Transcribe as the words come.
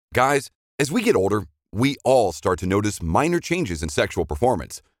Guys, as we get older, we all start to notice minor changes in sexual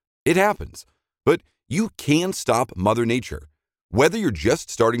performance. It happens. But you can stop Mother Nature. Whether you're just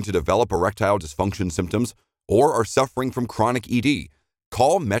starting to develop erectile dysfunction symptoms or are suffering from chronic ED,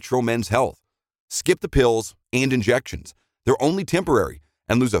 call Metro Men's Health. Skip the pills and injections. They're only temporary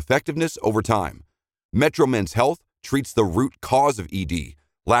and lose effectiveness over time. Metro Men's Health treats the root cause of ED,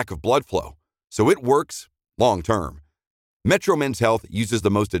 lack of blood flow, so it works long term. Metro Men's Health uses the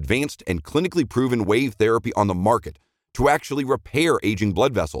most advanced and clinically proven wave therapy on the market to actually repair aging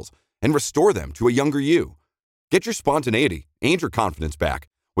blood vessels and restore them to a younger you. Get your spontaneity and your confidence back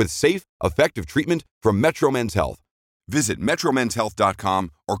with safe, effective treatment from Metro Men's Health. Visit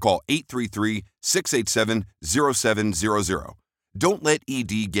metromenshealth.com or call 833-687-0700. Don't let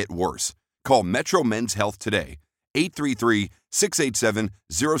ED get worse. Call Metro Men's Health today.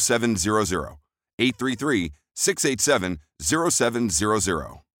 833-687-0700.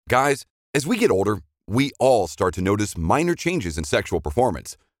 833-687-0700. Guys, as we get older, we all start to notice minor changes in sexual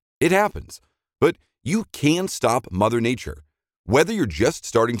performance. It happens. But you can stop Mother Nature. Whether you're just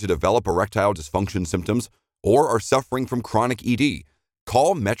starting to develop erectile dysfunction symptoms or are suffering from chronic ED,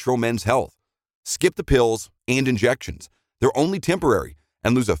 call Metro Men's Health. Skip the pills and injections. They're only temporary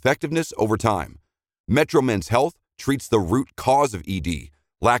and lose effectiveness over time. Metro Men's Health treats the root cause of ED,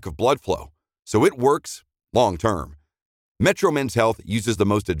 lack of blood flow, so it works long term. Metro Men's Health uses the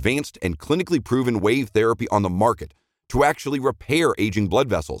most advanced and clinically proven wave therapy on the market to actually repair aging blood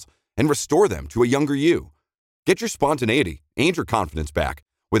vessels and restore them to a younger you. Get your spontaneity and your confidence back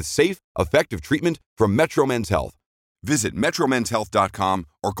with safe, effective treatment from Metro Men's Health. Visit metromenshealth.com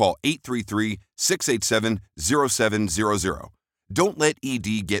or call 833-687-0700. Don't let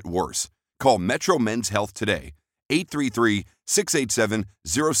ED get worse. Call Metro Men's Health today.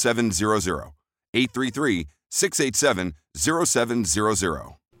 833-687-0700.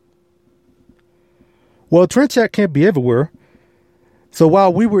 833-687-0700. Well, Trend Chat can't be everywhere. So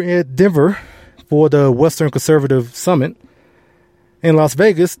while we were in Denver for the Western Conservative Summit, in Las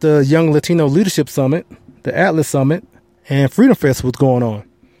Vegas, the Young Latino Leadership Summit, the Atlas Summit, and Freedom Fest was going on.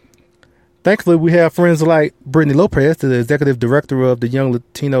 Thankfully, we have friends like Brittany Lopez, the executive director of the Young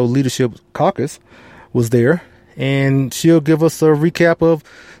Latino Leadership Caucus, was there, and she'll give us a recap of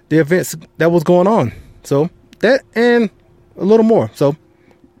the events that was going on. So that and a little more. So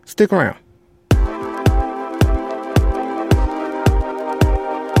stick around.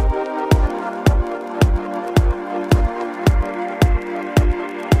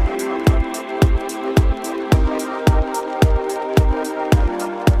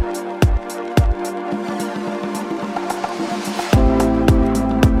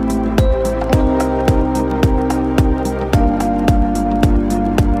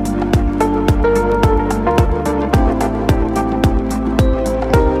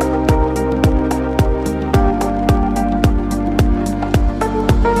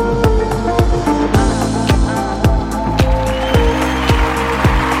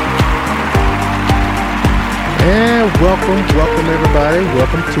 Welcome everybody.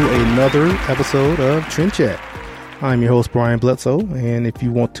 Welcome to another episode of Trend Chat. I'm your host, Brian Bledsoe, and if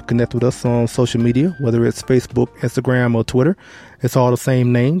you want to connect with us on social media, whether it's Facebook, Instagram, or Twitter, it's all the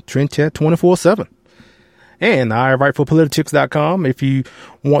same name, Trend Chat 24/7. And I write for Politichicks.com. If you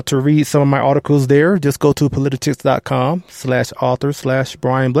want to read some of my articles there, just go to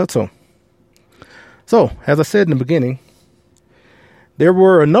Politichicks.com/author/Brian Bledsoe. So, as I said in the beginning, there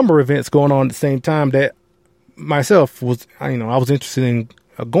were a number of events going on at the same time that myself was, I was interested in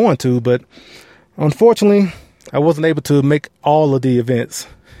going to, but unfortunately, I wasn't able to make all of the events.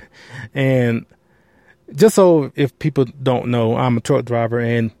 And just so if people don't know, I'm a truck driver,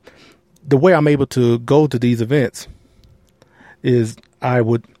 and the way I'm able to go to these events is I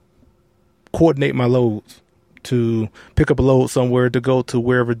would coordinate my loads to pick up a load somewhere to go to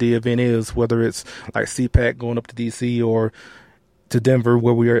wherever the event is, whether it's like CPAC going up to DC or to Denver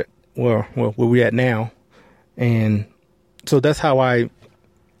where we're at, where we're at now. And so that's how I'm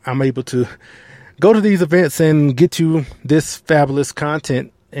able to go to these events and get you this fabulous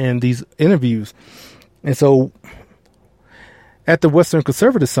content and these interviews. And so at the Western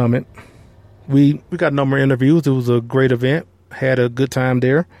Conservative Summit, we got a number of interviews. It was a great event. Had a good time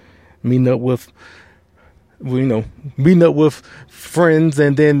there, meeting up with friends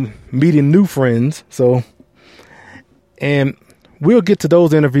and then meeting new friends. So, and we'll get to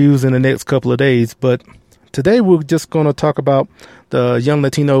those interviews in the next couple of days, but today, we're just going to talk about the Young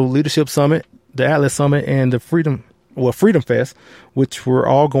Latino Leadership Summit, the Atlas Summit, and the Freedom Fest, which were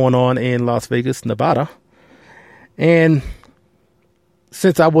all going on in Las Vegas, Nevada. And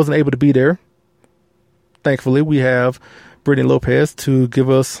since I wasn't able to be there, thankfully, we have Brittany Lopez to give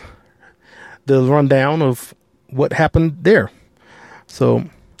us the rundown of what happened there. So,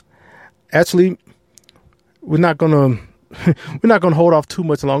 actually, we're not gonna hold off too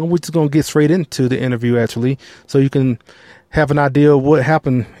much longer. We're just gonna get straight into the interview, actually, so you can have an idea of what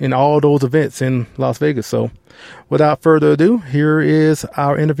happened in all those events in Las Vegas. So, without further ado, here is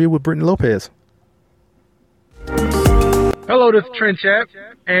our interview with Brittany Lopez. Hello, this is Trent Chap,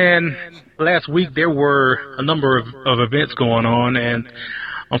 and last week there were a number of events going on, and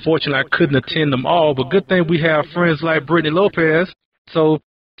unfortunately I couldn't attend them all, but good thing we have friends like Brittany Lopez, so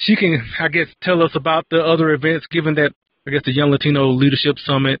she can, I guess, tell us about the other events, given that, I guess, the Young Latino Leadership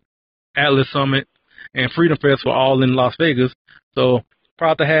Summit, Atlas Summit, and Freedom Fest were all in Las Vegas. So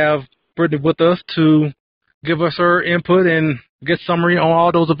proud to have Brittany with us to give us her input and get summary on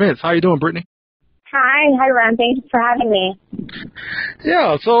all those events. How you doing, Brittany? Hi, Ron. Thanks for having me.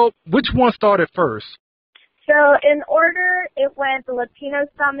 Yeah, so which one started first? So in order, it went the Latino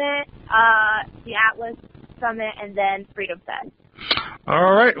Summit, the Atlas Summit, and then Freedom Fest.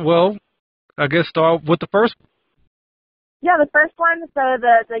 All right, well, I guess start with the first. Yeah, the first one, so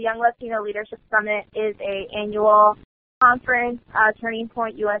the Young Latino Leadership Summit is a annual conference Turning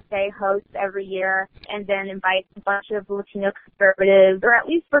Point USA hosts every year, and then invites a bunch of Latino conservatives, or at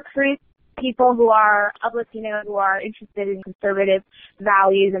least recruits people who are of Latino who are interested in conservative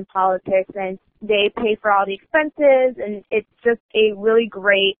values and politics, and they pay for all the expenses, and it's just a really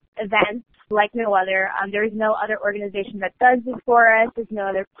great event like no other. There's no other organization that does this for us. There's no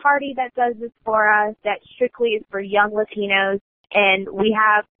other party that does this for us that strictly is for young Latinos, and we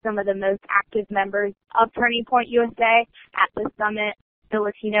have some of the most active members of Turning Point USA at the summit. The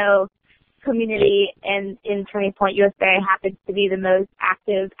Latino community and in Turning Point USA happens to be the most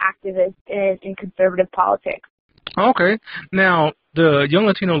active activists in conservative politics. Okay. Now, the Young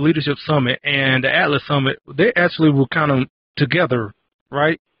Latino Leadership Summit and the Atlas Summit, they actually were kind of together,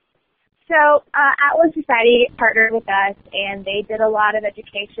 right? So Atlas Society partnered with us, and they did a lot of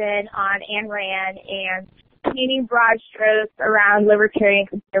education on Ayn Rand and painting broad strokes around libertarian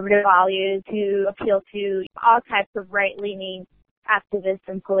conservative values to appeal to all types of right-leaning activists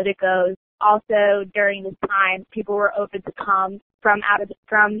and politicos. Also, during this time, people were open to come from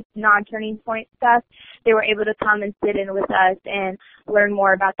non-Turning Point stuff. They were able to come and sit in with us and learn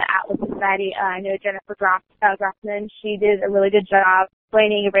more about the Atlas Society. I know Jennifer Grossman, she did a really good job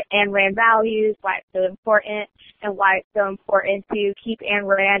explaining Ayn Rand values, why it's so important, and why it's so important to keep Ayn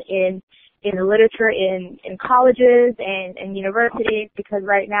Rand in the literature in colleges and universities, because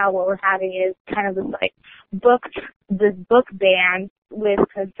right now what we're having is kind of this book ban with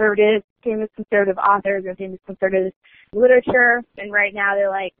famous conservative authors and famous conservative literature, and right now they're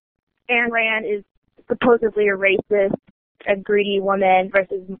like, Ayn Rand is supposedly a racist, a greedy woman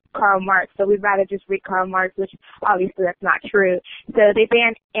versus Karl Marx, so we'd rather just read Karl Marx, which obviously that's not true. So they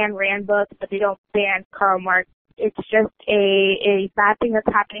ban Ayn Rand books, but they don't ban Karl Marx. It's just a bad thing that's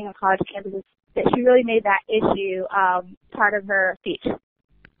happening on college campuses, that she really made that issue part of her speech.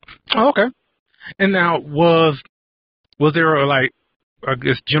 Oh, okay. And now, was there I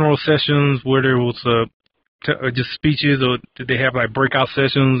guess general sessions where there was just speeches, or did they have breakout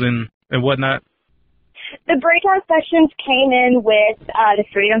sessions and whatnot? The breakout sessions came in with the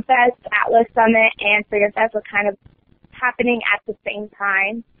Freedom Fest. Atlas Summit and Freedom Fest were kind of happening at the same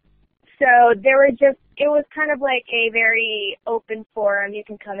time. So it was kind of like a very open forum. You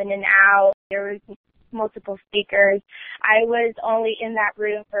can come in and out. There was multiple speakers. I was only in that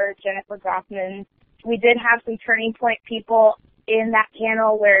room for Jennifer Grossman. We did have some Turning Point people in that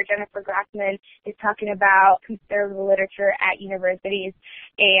panel where Jennifer Grossman is talking about conservative literature at universities,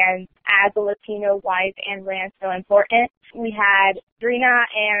 and as a Latino, why is Ayn Rand so important? We had Drina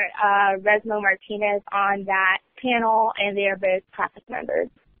and Resmo Martinez on that panel, and they are both classic members.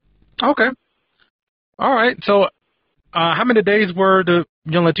 Okay. All right. So how many days were the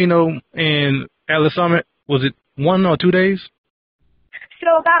Young Latino and Atlas Summit? Was it 1 or 2 days?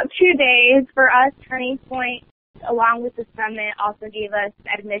 So about 2 days for us. Turning Point, along with the summit, also gave us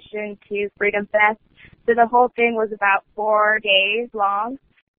admission to Freedom Fest. So the whole thing was about 4 days long.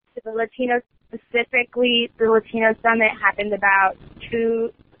 So the Latino, specifically, the Latino Summit happened about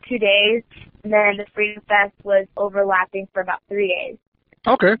two days, and then the Freedom Fest was overlapping for about 3 days.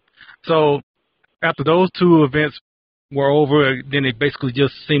 Okay. So after those two events were over, then it basically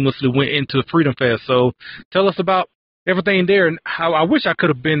just seamlessly went into Freedom Fest. So tell us about everything there, and how I wish I could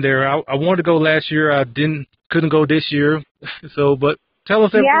have been there. I wanted to go last year. I couldn't go this year. So, but tell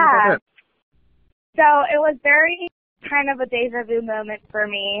us everything about that. So it was very kind of a deja vu moment for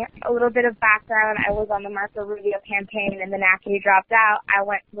me. A little bit of background: I was on the Marco Rubio campaign, and then after he dropped out, I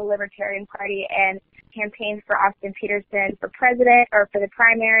went to the Libertarian Party, and campaigned for Austin Peterson for president or for the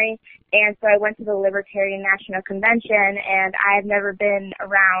primary. And so I went to the Libertarian National Convention, and I have never been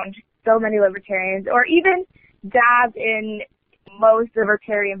around so many libertarians or even dabbed in most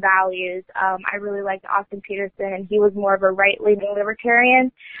libertarian values. I really liked Austin Peterson, and he was more of a right-leaning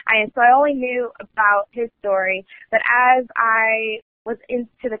libertarian. So I only knew about his story. But as I was into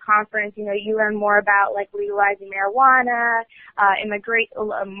the conference, you learn more about like legalizing marijuana,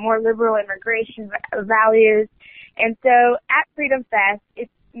 more liberal immigration values. And so at Freedom Fest,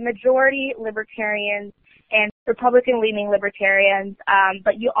 it's majority libertarians and Republican-leaning libertarians.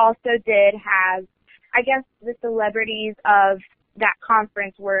 But you also did have, I guess, the celebrities of that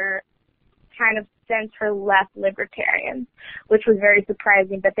conference were kind of center-left libertarians, which was very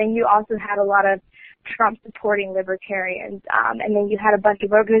surprising. But then you also had a lot of Trump-supporting libertarians, and then you had a bunch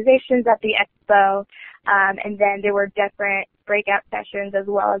of organizations at the expo, and then there were different breakout sessions as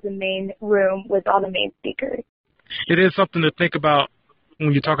well as a main room with all the main speakers. It is something to think about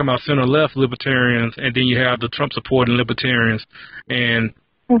when you're talking about center-left libertarians, and then you have the Trump-supporting libertarians. And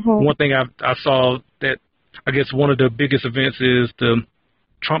one thing I saw that I guess one of the biggest events is the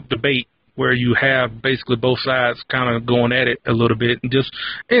Trump debate, where you have basically both sides kind of going at it a little bit, and just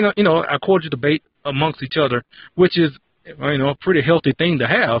a cordial debate amongst each other, which is a pretty healthy thing to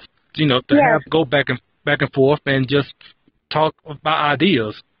have. Have go back and forth and just talk about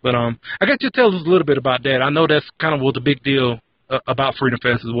ideas. But I guess you tell us a little bit about that. I know that's kind of was a big deal about Freedom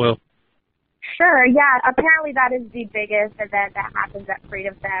Fest as well. Sure, yeah. Apparently that is the biggest event that happens at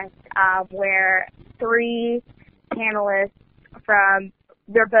Freedom Fest, where 3 panelists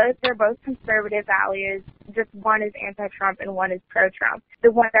they're both conservative values. Just one is anti-Trump and one is pro-Trump.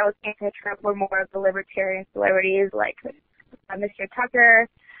 The one that was anti-Trump were more of the libertarian celebrities like Mr. Tucker.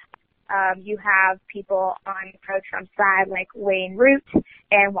 You have people on the pro-Trump side like Wayne Root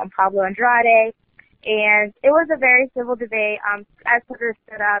and Juan Pablo Andrade. And it was a very civil debate. As Tucker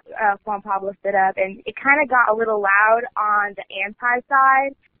stood up, Juan Pablo stood up, and it kind of got a little loud on the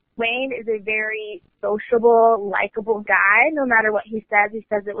anti-side. Wayne is a very sociable, likable guy. No matter what he says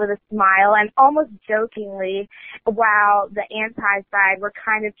it with a smile and almost jokingly, while the anti-side were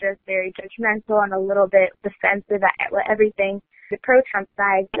kind of just very judgmental and a little bit defensive at everything the pro-Trump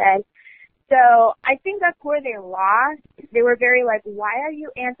side said. So I think that's where they lost. They were very like, why are you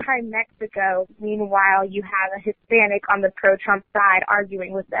anti-Mexico? Meanwhile, you have a Hispanic on the pro-Trump side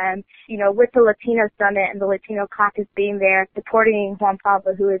arguing with them, with the Latino Summit and the Latino caucus being there, supporting Juan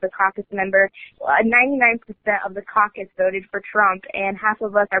Pablo, who is a caucus member. 99% of the caucus voted for Trump, and half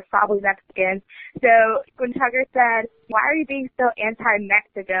of us are probably Mexican. So when Tucker said, why are you being so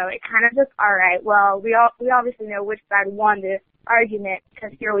anti-Mexico? It kind of just, all right, well, we obviously know which side won the argument,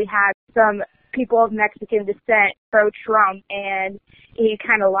 because here we had some people of Mexican descent pro-Trump, and he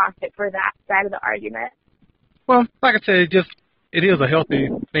kind of lost it for that side of the argument. Well, like I said, it is a healthy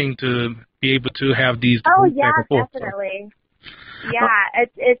thing to be able to have these. Oh yeah, definitely. So. Yeah,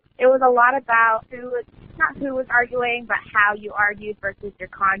 it was a lot about not who was arguing, but how you argued versus your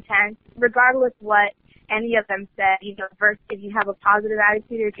content, regardless what any of them said. First, if you have a positive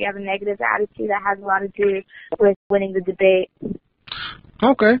attitude or if you have a negative attitude, that has a lot to do with winning the debate.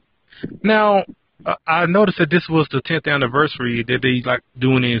 Okay. Now, I noticed that this was the 10th anniversary. Did they like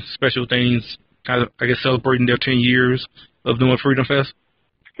doing any special things, I guess celebrating their 10 years of doing Freedom Fest?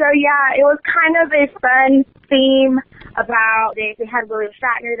 So yeah, it was kind of a fun theme about, they had William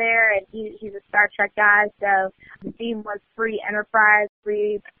Shatner there, and he's a Star Trek guy, so the theme was free enterprise,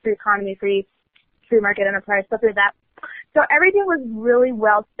 free economy, free market enterprise, stuff like that. So everything was really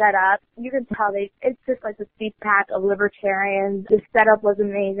well set up. You can tell it's just like the seat pack of libertarians. The setup was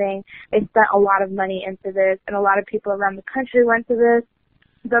amazing. They spent a lot of money into this, and a lot of people around the country went to this.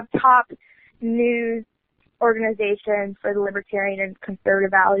 The top news organizations for the libertarian and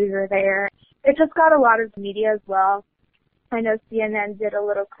conservative values are there. It just got a lot of media as well. I know CNN did a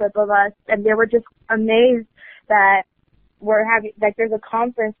little clip of us, and they were just amazed that there's a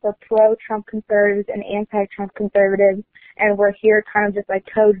conference for pro-Trump conservatives and anti-Trump conservatives, and we're here kind of just like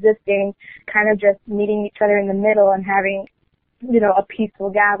coexisting, kind of just meeting each other in the middle and having, a peaceful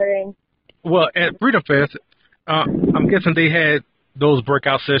gathering. Well, at Freedom Fest, I'm guessing they had those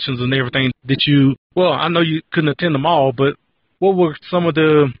breakout sessions and everything. I know you couldn't attend them all, but what were some of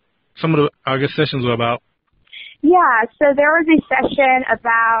the I guess sessions were about? Yeah, so there was a session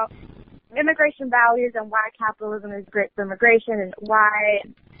about immigration values and why capitalism is great for immigration and why.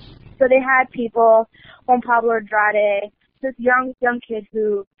 So they had people, Juan Pablo Andrade, this young kid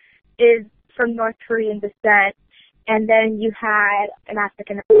who is from North Korean descent, and then you had an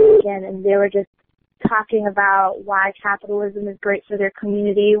African American, and they were just talking about why capitalism is great for their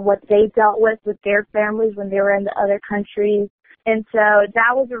community, what they dealt with their families when they were in the other countries. And so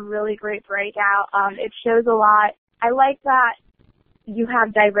that was a really great breakout. It shows a lot. I like that you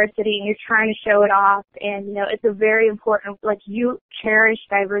have diversity and you're trying to show it off, and you know it's a very important, like, you cherish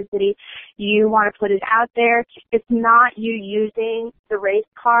diversity, you want to put it out there. It's not you using the race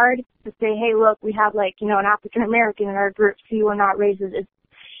card to say, hey, look, we have, like, you know, an African American in our group, so you are not racist.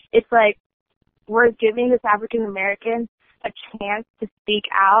 It's like we're giving this African American a chance to speak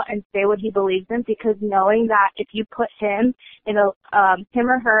out and say what he believes in, because knowing that if you put him in him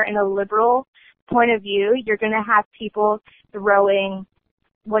or her in a liberal point of view, you're going to have people throwing,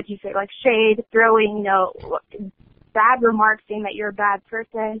 what you say, like shade, throwing, you know, bad remarks, saying that you're a bad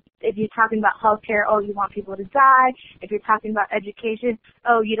person. If you're talking about healthcare, oh, you want people to die. If you're talking about education,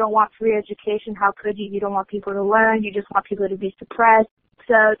 oh, you don't want free education. How could you? You don't want people to learn. You just want people to be suppressed.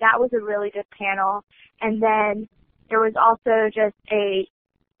 So that was a really good panel. And then there was also just a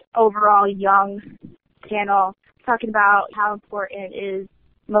overall young panel talking about how important is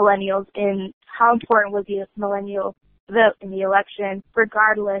millennials and how important was the millennial vote in the election,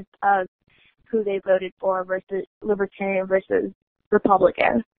 regardless of who they voted for, versus Libertarian versus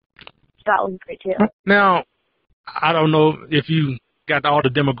Republican. So that was great too. Now, I don't know if you got all the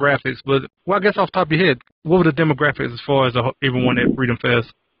demographics, but well, I guess off the top of your head, what were the demographics as far as everyone at Freedom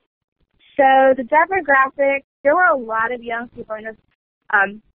Fest? So the demographics, there were a lot of young people in this.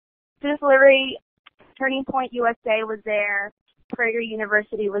 Students Liberty, Turning Point USA was there. Prager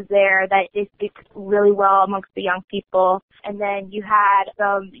University was there. That they speak really well amongst the young people. And then you had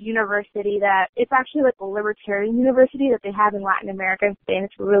university that, it's actually like a libertarian university that they have in Latin America and Spain.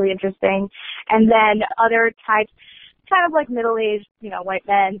 It's really interesting. And then other types, kind of like middle-aged, you know, white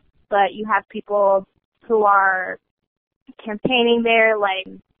men. But you have people who are campaigning there, like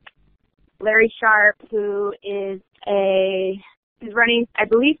Larry Sharp, who is he's running, I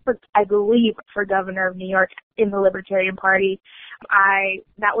believe for governor of New York in the Libertarian Party.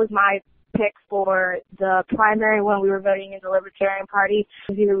 That was my pick for the primary when we were voting in the Libertarian Party.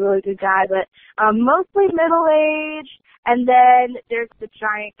 He's a really good guy, but mostly middle-aged, and then there's the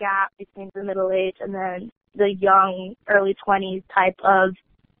giant gap between the middle-aged and then the young, early 20s type of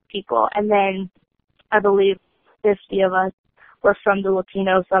people. And then I believe 50 of us were from the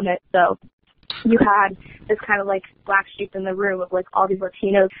Latino Summit, so you had this kind of like black sheep in the room of like all these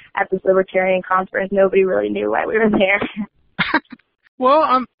Latinos at this Libertarian conference. Nobody really knew why we were there. Well,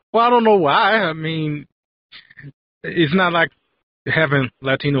 I don't know why. I mean, it's not like having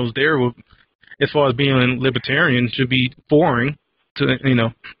Latinos there, as far as being libertarian, should be boring to, you know.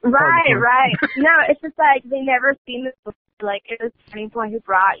 Right. No, it's just like they never seen this before. Like, it was Turning Point who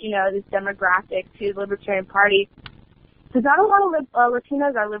brought, you know, this demographic to the Libertarian Party. Because not a lot of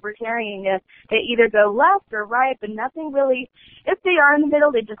Latinos are libertarian. They either go left or right, but nothing really, if they are in the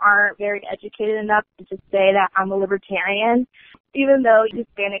middle, they just aren't very educated enough to just say that I'm a libertarian. Even though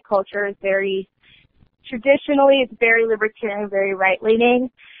Hispanic culture is very, traditionally, it's very libertarian, very right-leaning.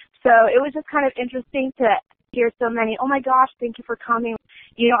 So it was just kind of interesting to hear so many, oh my gosh, thank you for coming.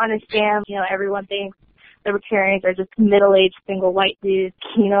 You don't understand, you know, everyone thinks libertarians are just middle-aged single white dudes.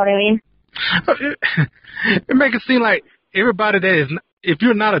 You know what I mean? It makes it seem like everybody that is, if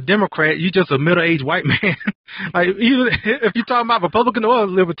you're not a Democrat, you're just a middle-aged white man. Like, even if you're talking about Republican or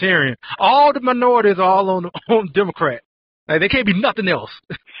Libertarian, all the minorities are all on Democrat. Like, they can't be nothing else.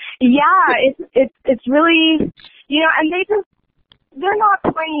 Yeah, it's really, you know, and they're not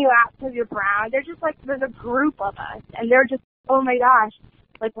pointing you out because you're brown. They're just like, there's a group of us, and they're just, oh my gosh,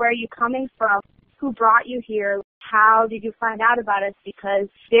 like, where are you coming from? Who brought you here? How did you find out about us? Because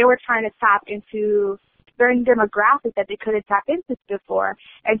they were trying to tap into certain demographics that they couldn't tap into before.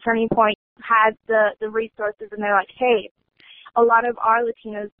 And Turning Point has the resources, and they're like, hey, a lot of our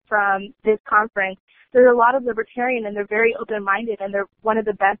Latinos from this conference, there's a lot of libertarian, and they're very open-minded, and they're one of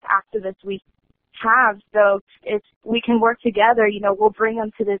the best activists we have. So if we can work together, you know, we'll bring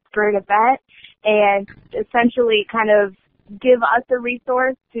them to this great event and essentially kind of give us a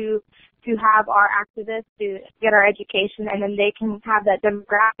resource to have our activists to get our education, and then they can have that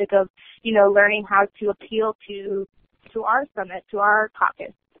demographic of, you know, learning how to appeal to our summit, to our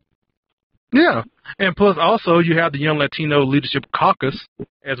caucus. Yeah, and plus also you have the Young Latino Leadership Caucus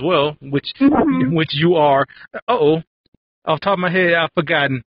as well, which you are. Off the top of my head, I've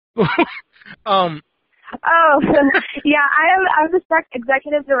forgotten. Oh, yeah, I'm the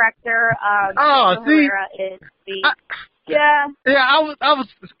executive director. See, is the yeah. I was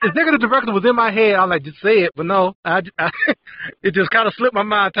executive director was in my head. I was like, just say it, but no, it just kind of slipped my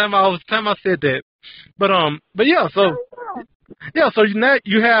mind time I said that. But yeah, so now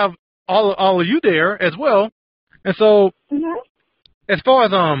you have all of you there as well. And so, as far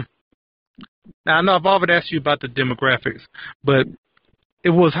as now I know I've already asked you about the demographics, but it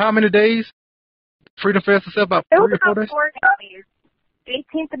was how many days? Freedom Fest itself, about 3 or 4 days? 4 days.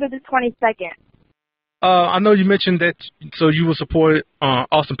 18th to the 22nd. I know you mentioned that, so you will support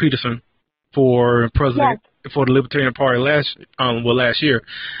Austin Peterson for president for the Libertarian Party last year.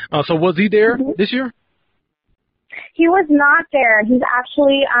 So was he there this year? He was not there. He's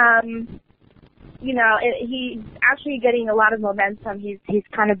actually, he's actually getting a lot of momentum. He's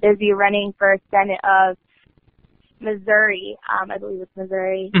kind of busy running for Senate of Missouri. I believe it's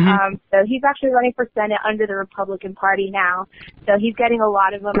Missouri. So he's actually running for Senate under the Republican Party now. So he's getting a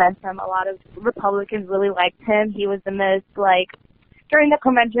lot of momentum. A lot of Republicans really liked him. He was the most, during the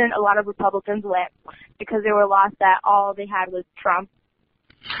convention, a lot of Republicans went because they were lost that all they had was Trump.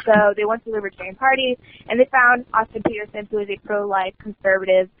 So they went to the Libertarian Party, and they found Austin Peterson, who is a pro-life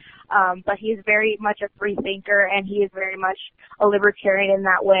conservative, but he is very much a free thinker, and he is very much a libertarian in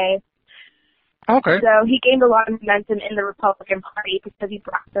that way. Okay. So he gained a lot of momentum in the Republican Party because he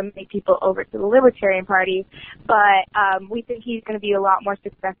brought so many people over to the Libertarian Party. But we think he's going to be a lot more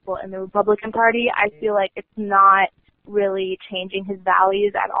successful in the Republican Party. I feel like it's not really changing his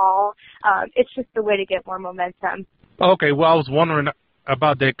values at all. It's just a way to get more momentum. Okay. Well, I was wondering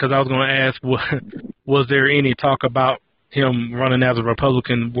about that because I was going to ask, was there any talk about him running as a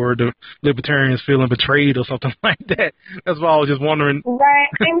Republican? Were the Libertarians feeling betrayed or something like that? That's why I was just wondering. Right.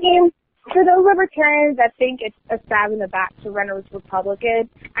 I mean, for those Libertarians that think it's a stab in the back to run as Republican,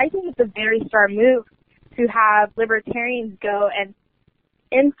 I think it's a very smart move to have Libertarians go and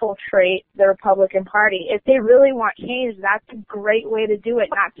infiltrate the Republican Party. If they really want change, that's a great way to do it,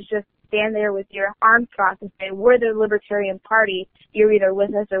 not to just stand there with your arms crossed and say, we're the Libertarian Party, you're either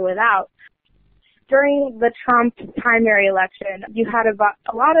with us or without. During the Trump primary election, you had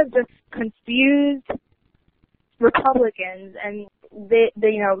a lot of just confused Republicans, and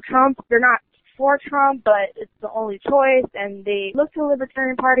Trump, they're not for Trump, but it's the only choice, and they look to the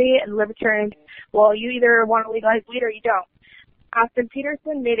Libertarian Party, and the Libertarians, well, you either want to legalize weed or you don't. Austin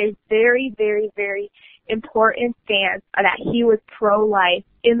Peterson made a very, very, very important stance that he was pro-life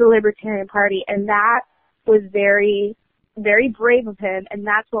in the Libertarian Party, and that was very, very brave of him, and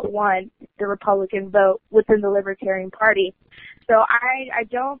that's what won the Republican vote within the Libertarian Party. So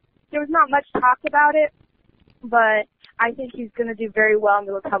there was not much talk about it, but I think he's going to do very well in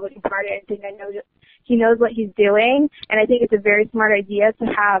the Republican Party. He knows what he's doing, and I think it's a very smart idea to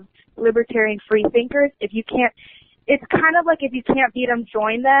have libertarian free thinkers. It's kind of like if you can't beat them,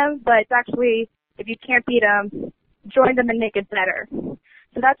 join them, but it's actually, if you can't beat them, join them and make it better.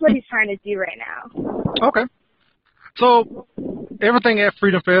 So that's what he's trying to do right now. Okay. So everything at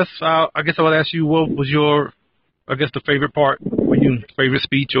Freedom Fest, I guess I would ask you, what was your, the favorite part for you, favorite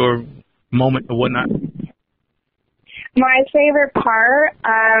speech or moment or whatnot? My favorite part,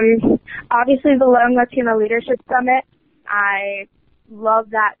 obviously the Lone Latino Leadership Summit. I love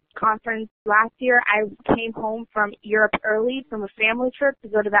that conference. Last year, I came home from Europe early from a family trip to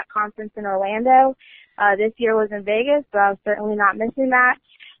go to that conference in Orlando. This year was in Vegas, so I was certainly not missing that.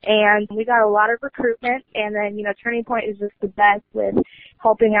 And we got a lot of recruitment, and then, Turning Point is just the best with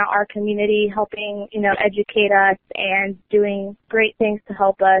helping out our community, helping, educate us, and doing great things to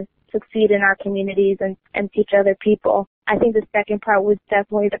help us succeed in our communities and teach other people. I think the second part was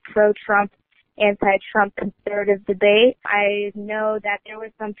definitely the pro-Trump, anti-Trump conservative debate. I know that there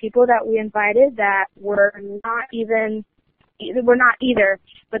were some people that we invited that were not either,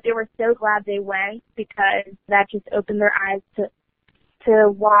 but they were so glad they went because that just opened their eyes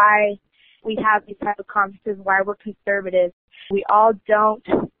to why we have these type of conferences, why we're conservative. We all don't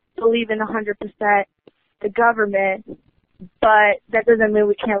believe in 100% the government, but that doesn't mean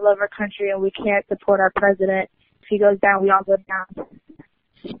we can't love our country and we can't support our president. If he goes down, we all go down.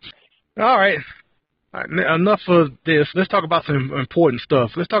 All right. Enough of this. Let's talk about some important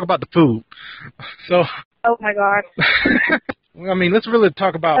stuff. Let's talk about the food. So. Oh my God. Let's really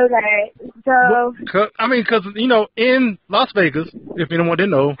talk about. Okay. So. Because in Las Vegas, if anyone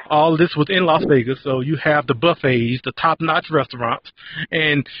didn't know, all this was in Las Vegas. So you have the buffets, the top-notch restaurants,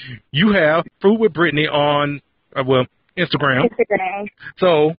 and you have Food with Brittany on, Instagram.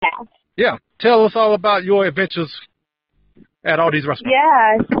 So. Yeah. Tell us all about your adventures at all these restaurants.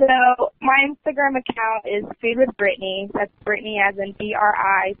 Yeah, so my Instagram account is Food with Brittany. That's Brittany as in Britney.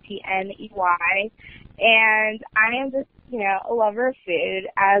 And I am just, a lover of food,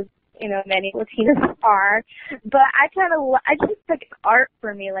 as, many Latinos are. But I just took art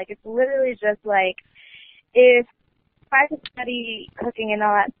for me. Like, it's literally just like, if I could study cooking and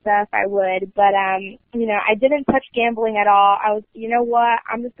all that stuff, I would. But, you know, I didn't touch gambling at all. I was, you know what,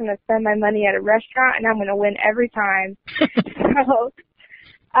 I'm just going to spend my money at a restaurant and I'm going to win every time.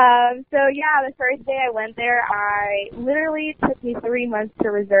 So yeah, the first day I went there, literally took me 3 months to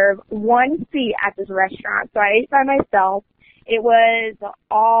reserve one seat at this restaurant. So I ate by myself. It was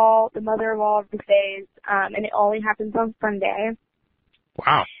the mother of all buffets, and it only happens on Sunday.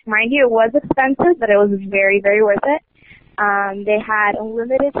 Wow. Mind you, it was expensive, but it was very, very worth it. They had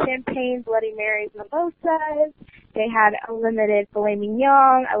unlimited champagne, Bloody Marys, mimosas. They had unlimited filet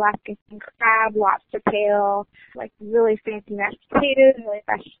mignon, Alaskan king crab, lobster tail, like really fancy mashed potatoes, really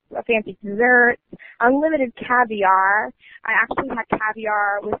fancy desserts, unlimited caviar. I actually had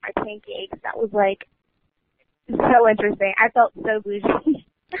caviar with my pancakes. That was like so interesting. I felt so bougie.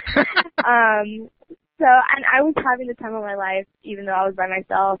 And I was having the time of my life, even though I was by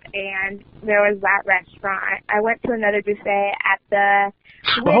myself, and there was that restaurant. I went to another buffet at the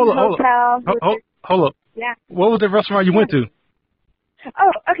Hotel. Hold up. Yeah. What was the restaurant you went to?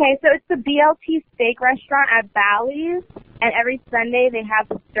 Oh, okay. So it's the BLT Steak Restaurant at Bally's, and every Sunday they have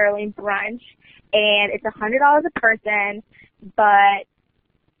the Sterling Brunch, and it's $100 a person, but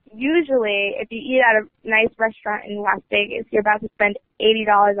usually if you eat at a nice restaurant in Las Vegas, you're about to spend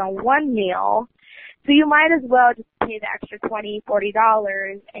 $80 on one meal. So you might as well just pay the extra $20,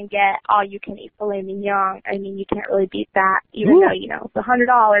 $40 and get all-you-can-eat filet mignon. I mean, you can't really beat that, even though, you know, it's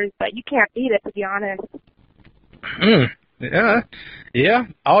 $100, but you can't beat it, to be honest. Yeah.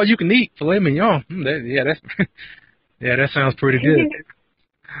 All-you-can-eat filet mignon. That sounds pretty good.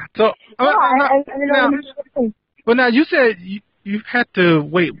 So, now you said you had to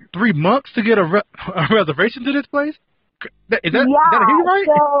wait 3 months to get a reservation to this place? Is that right?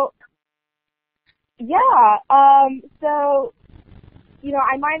 So, you know,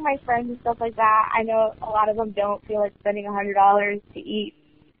 I mind my friends and stuff like that. I know a lot of them don't feel like spending $100 to eat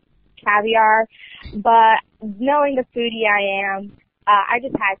caviar, but knowing the foodie I am, I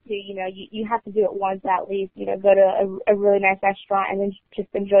just had to, you know, you have to do it once at least, you know, go to a really nice restaurant and then just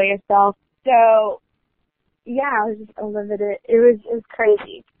enjoy yourself. So, yeah, I was just unlimited. It was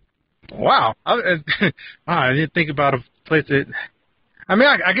crazy. Wow. I didn't think about a place that, I mean,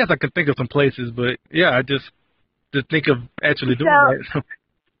 I guess I could think of some places, but yeah, I just think of actually doing that.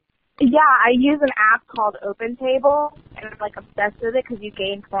 Yeah, I use an app called OpenTable, and I'm like obsessed with it because you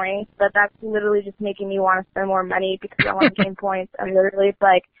gain points, but that's literally just making me want to spend more money because I want to gain points. And literally it's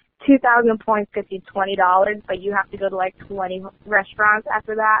like 2,000 points gets you $20, but you have to go to like 20 restaurants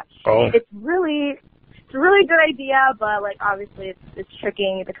after that. Oh. It's a really good idea, but like obviously it's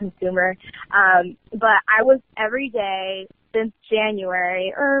tricking the consumer. But I was every day since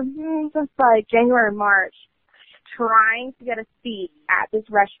January, or since like January, March, trying to get a seat at this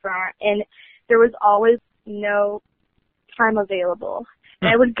restaurant, and there was always no time available.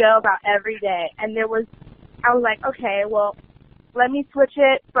 And I would go about every day, and I was like, okay, well, let me switch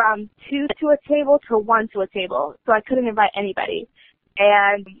it from 2 to a table to 1 to a table, so I couldn't invite anybody.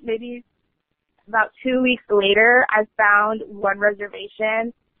 And maybe about 2 weeks later, I found one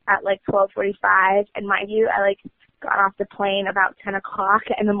reservation at like 12:45, and mind you, I got off the plane about 10 o'clock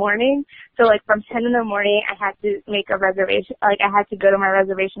in the morning. So like from 10 in the morning, I had to make a reservation. Like I had to go to my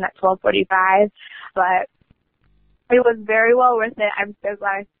reservation at 12:45, but it was very well worth it. I'm so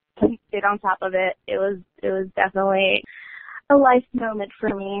glad I stayed on top of it. It was definitely a life moment for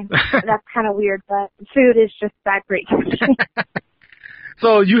me. That's kind of weird, but food is just that great.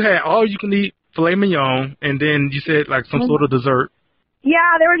 So you had all you can eat filet mignon, and then you said like some sort of dessert.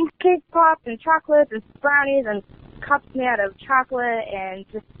 Yeah, there were cake pops and chocolates and brownies and cups made out of chocolate and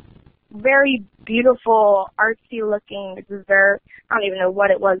just very beautiful, artsy-looking dessert. I don't even know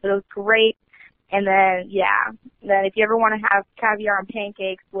what it was, but it was great. And then, then if you ever want to have caviar and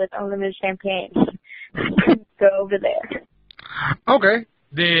pancakes with unlimited champagne, go over there. Okay.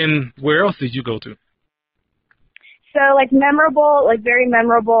 Then where else did you go to? So, very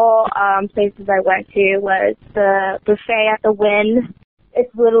memorable places I went to was the buffet at the Wynn.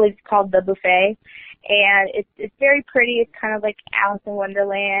 It's literally called the buffet, and it's very pretty. It's kind of like Alice in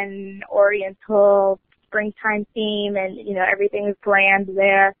Wonderland, Oriental, springtime theme, and you know everything is grand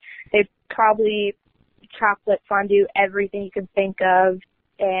there. They probably chocolate fondue everything you can think of,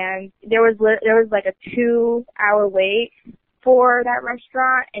 and there was like a 2-hour wait for that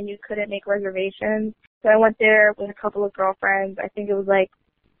restaurant, and you couldn't make reservations. So I went there with a couple of girlfriends. I think it was like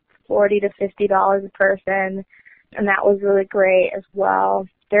 $40 to $50 a person, and that was really great as well.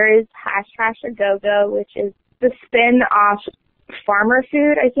 There is Hash a Go-Go, which is the spin-off farmer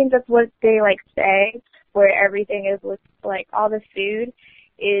food. I think that's what they say, where everything is with all the food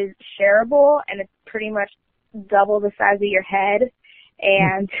is shareable, and it's pretty much double the size of your head.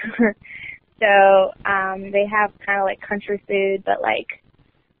 And so they have kind of like country food, but like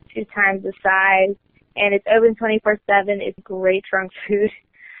 2 times the size. And it's open 24/7. It's great drunk food.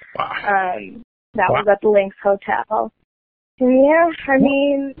 Wow. That was at the Lynx Hotel. And yeah, I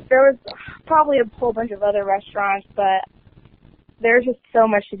mean, there was probably a whole bunch of other restaurants, but there's just so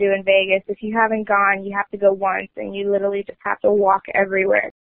much to do in Vegas. If you haven't gone, you have to go once, and you literally just have to walk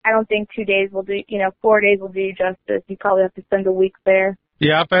everywhere. I don't think 2 days will do, 4 days will do you justice. You probably have to spend a week there.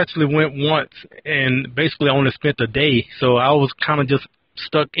 Yeah, I've actually went once and basically only spent a day, so I was kind of just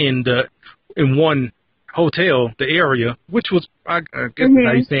stuck in one hotel, the area, which was, I guess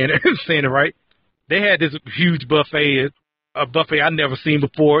how you saying it right. They had this huge buffet, a buffet I'd never seen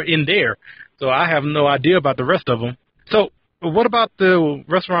before in there, so I have no idea about the rest of them. So what about the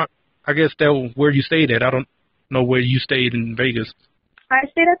restaurant, I guess, where you stayed at? I don't know where you stayed in Vegas. I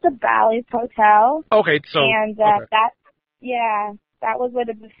stayed at the Bally's Hotel. Okay, so. And that was where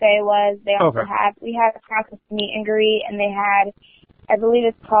the buffet was. They also we had a Caucus meet and greet, and they had, I believe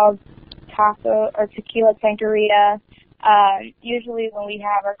it's called taco or tequila tanqueria. Usually when we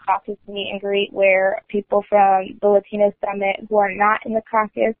have our caucus meet and greet where people from the Latino Summit who are not in the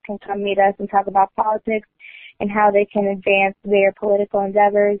caucus can come meet us and talk about politics and how they can advance their political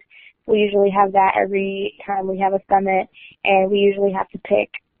endeavors. We usually have that every time we have a summit, and we usually have to pick,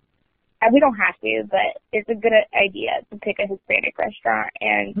 we don't have to, but it's a good idea to pick a Hispanic restaurant.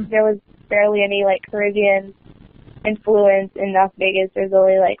 And there was barely any like Caribbean influence in Las Vegas. There's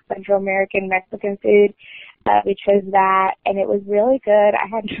only like Central American Mexican food. We chose that, and it was really good. I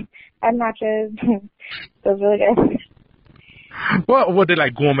had nachos. It was really good. What were they,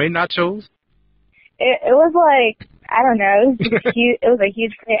 like gourmet nachos? It was like, I don't know. It was a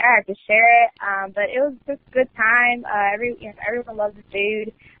huge plate. I had to share it, but it was just a good time. Everyone loves the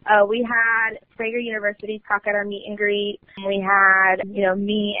food. We had Prager University talk at our meet and greet. We had,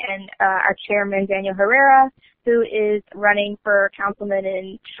 me and our chairman, Daniel Herrera, who is running for councilman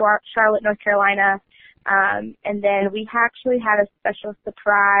in Charlotte, North Carolina. And then we actually had a special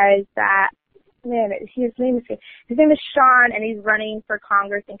surprise that, his name is Sean, and he's running for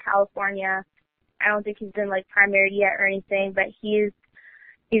Congress in California. I don't think he's been like primaried yet or anything, but he's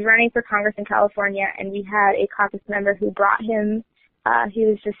running for Congress in California, and we had a caucus member who brought him. He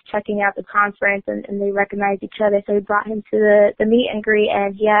was just checking out the conference, and they recognized each other, so he brought him to the meet and greet,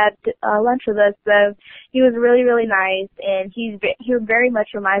 and he had lunch with us. So he was really, really nice, and he very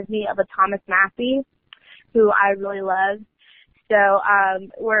much reminds me of a Thomas Massey, who I really love. So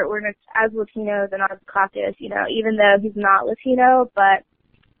we're as Latinos in our caucus, even though he's not Latino, but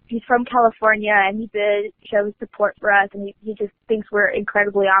he's from California, and he did show his support for us, and he just thinks we're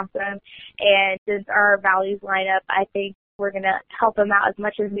incredibly awesome. And since our values line up, I think we're going to help him out as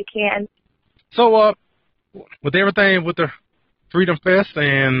much as we can. So with everything with the Freedom Fest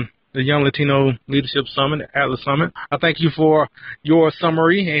and the Young Latino Leadership Summit, Atlas Summit, I thank you for your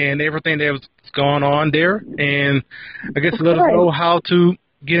summary and everything that was going on there. And I guess let us know how to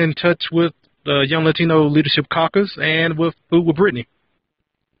get in touch with the Young Latino Leadership Caucus and with Brittany.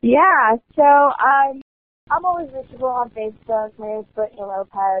 Yeah, so I'm always reachable on Facebook. My name is Brittany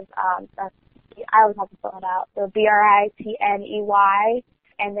Lopez. I always have to spell it out. So Britney.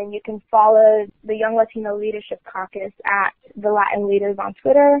 And then you can follow the Young Latino Leadership Caucus at the Latin Leaders on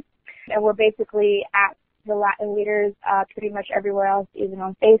Twitter. And we're basically at the Latin Leaders pretty much everywhere else, even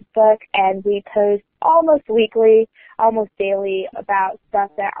on Facebook. And we post almost weekly, almost daily about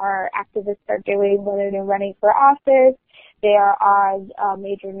stuff that our activists are doing, whether they're running for office, they are on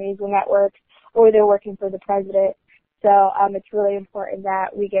major news networks, or they're working for the president. So it's really important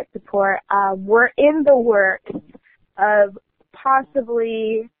that we get support. We're in the works of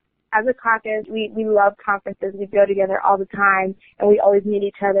possibly, as a caucus, we love conferences. We go together all the time, and we always meet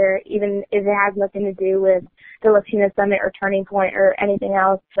each other, even if it has nothing to do with the Latino Summit or Turning Point or anything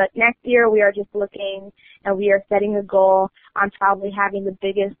else. But next year, we are just looking, and we are setting a goal on probably having the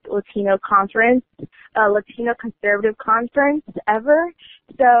biggest Latino conference, Latino conservative conference ever.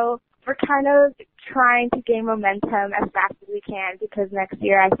 So we're kind of trying to gain momentum as fast as we can, because next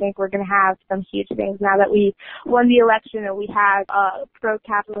year I think we're going to have some huge things now that we won the election and we have a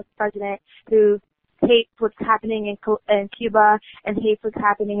pro-capitalist president who hates what's happening in Cuba and hates what's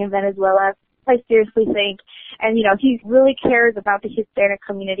happening in Venezuela. I seriously think, and he really cares about the Hispanic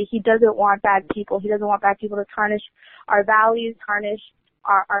community. He doesn't want bad people. He doesn't want bad people to tarnish our values, tarnish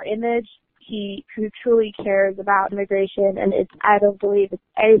our image. He who truly cares about immigration, and I don't believe it's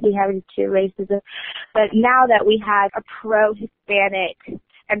anything having to do with racism. But now that we have a pro-Hispanic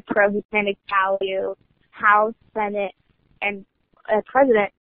and pro-Hispanic value House, Senate, and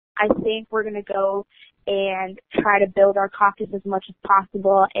President, I think we're going to go and try to build our caucus as much as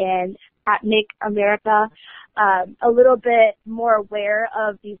possible and make America a little bit more aware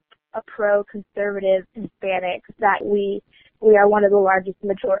of these pro-conservative Hispanics, that we are one of the largest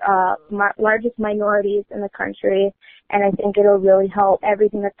minorities in the country, and I think it'll really help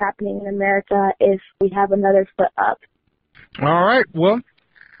everything that's happening in America if we have another foot up. All right. Well,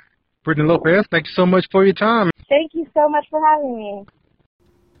 Brittany Lopez, thank you so much for your time. Thank you so much for having me.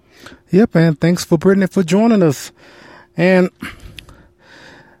 Yep, and thanks for Brittany for joining us. And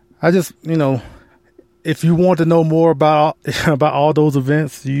I just, if you want to know more about all those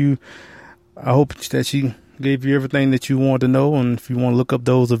events, I hope that she gave you everything that you want to know, and if you want to look up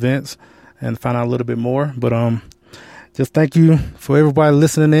those events and find out a little bit more. But just thank you for everybody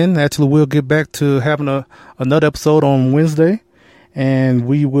listening in. Actually, we'll get back to having another episode on Wednesday, and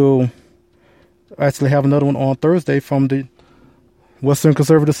we will actually have another one on Thursday from the Western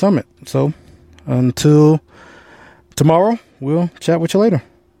Conservative Summit. So until tomorrow, we'll chat with you later.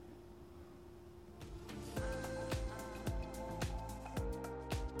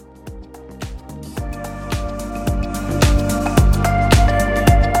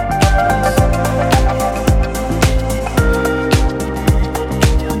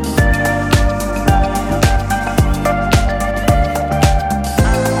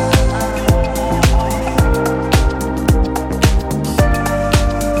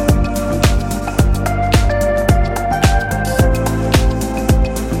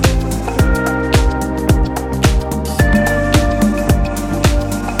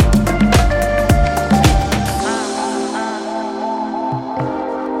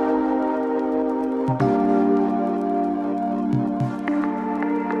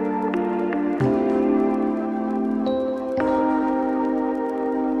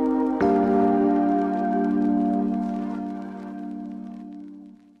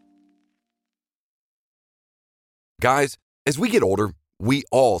 Guys, as we get older, we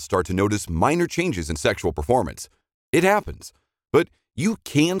all start to notice minor changes in sexual performance. It happens, but you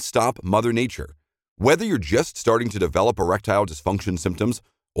can stop Mother Nature. Whether you're just starting to develop erectile dysfunction symptoms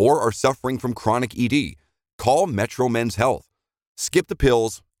or are suffering from chronic ED, call Metro Men's Health. Skip the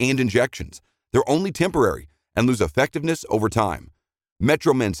pills and injections. They're only temporary and lose effectiveness over time.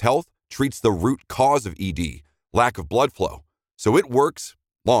 Metro Men's Health treats the root cause of ED, lack of blood flow, so it works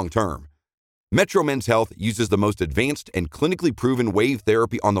long term. Metro Men's Health uses the most advanced and clinically proven wave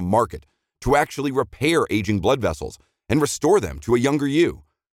therapy on the market to actually repair aging blood vessels and restore them to a younger you.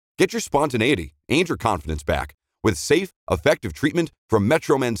 Get your spontaneity and your confidence back with safe, effective treatment from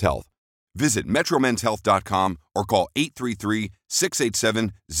Metro Men's Health. Visit metromenshealth.com or call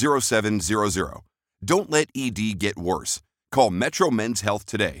 833-687-0700. Don't let ED get worse. Call Metro Men's Health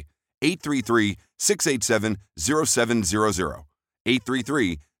today. 833-687-0700.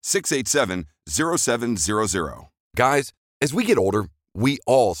 833-687-0700. Guys, as we get older, we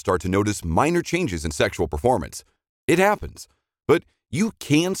all start to notice minor changes in sexual performance. It happens, but you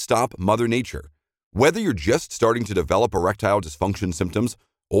can stop Mother Nature. Whether you're just starting to develop erectile dysfunction symptoms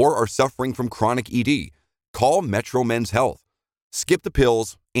or are suffering from chronic ED, call Metro Men's Health. Skip the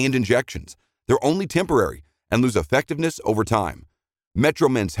pills and injections. They're only temporary and lose effectiveness over time. Metro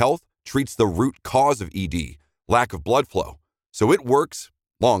Men's Health treats the root cause of ED, lack of blood flow, so it works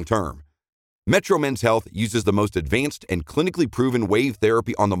long term. Metro Men's Health uses the most advanced and clinically proven wave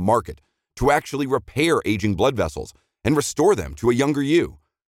therapy on the market to actually repair aging blood vessels and restore them to a younger you.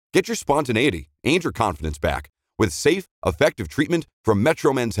 Get your spontaneity and your confidence back with safe, effective treatment from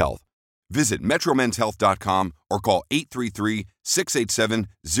Metro Men's Health. Visit metromenshealth.com or call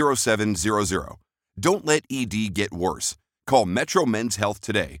 833-687-0700. Don't let ED get worse. Call Metro Men's Health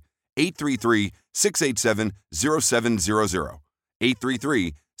today. 833-687-0700.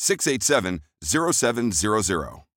 833-687-0700.